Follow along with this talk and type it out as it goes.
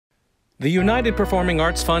The United Performing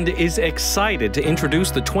Arts Fund is excited to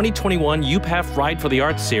introduce the 2021 UPAF Ride for the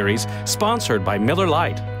Arts series, sponsored by Miller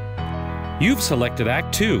Lite. You've selected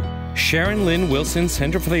Act 2, Sharon Lynne Wilson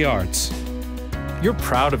Center for the Arts. You're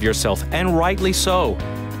proud of yourself, and rightly so.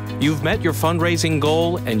 You've met your fundraising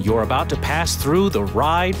goal, and you're about to pass through the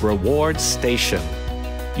Ride Reward Station.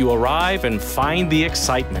 You arrive and find the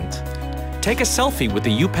excitement. Take a selfie with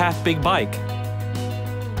the UPAF Big Bike.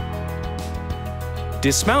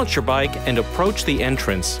 Dismount your bike and approach the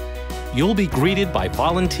entrance. You'll be greeted by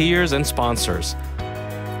volunteers and sponsors.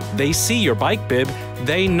 They see your bike bib,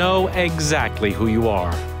 they know exactly who you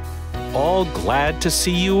are. All glad to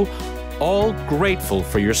see you, all grateful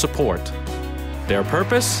for your support. Their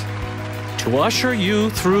purpose? To usher you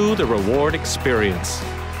through the reward experience.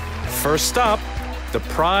 First up, the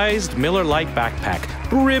prized Miller Lite backpack,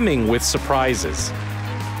 brimming with surprises.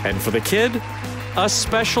 And for the kid, a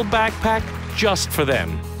special backpack just for them.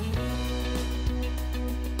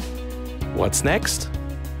 What's next?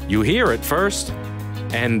 You hear it first.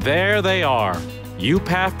 And there they are,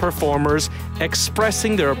 UPAF performers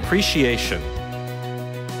expressing their appreciation.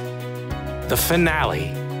 The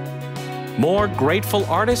finale. More grateful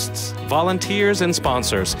artists, volunteers, and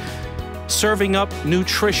sponsors, serving up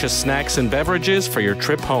nutritious snacks and beverages for your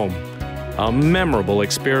trip home. A memorable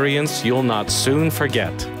experience you'll not soon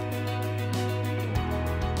forget.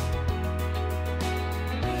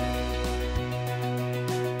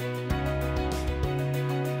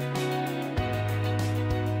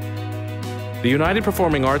 The United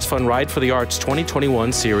Performing Arts Fund Ride for the Arts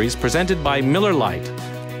 2021 series presented by Miller Lite.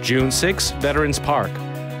 June 6, Veterans Park.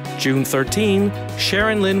 June 13,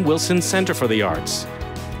 Sharon Lynne Wilson Center for the Arts.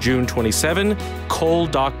 June 27, Cole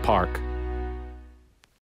Dock Park.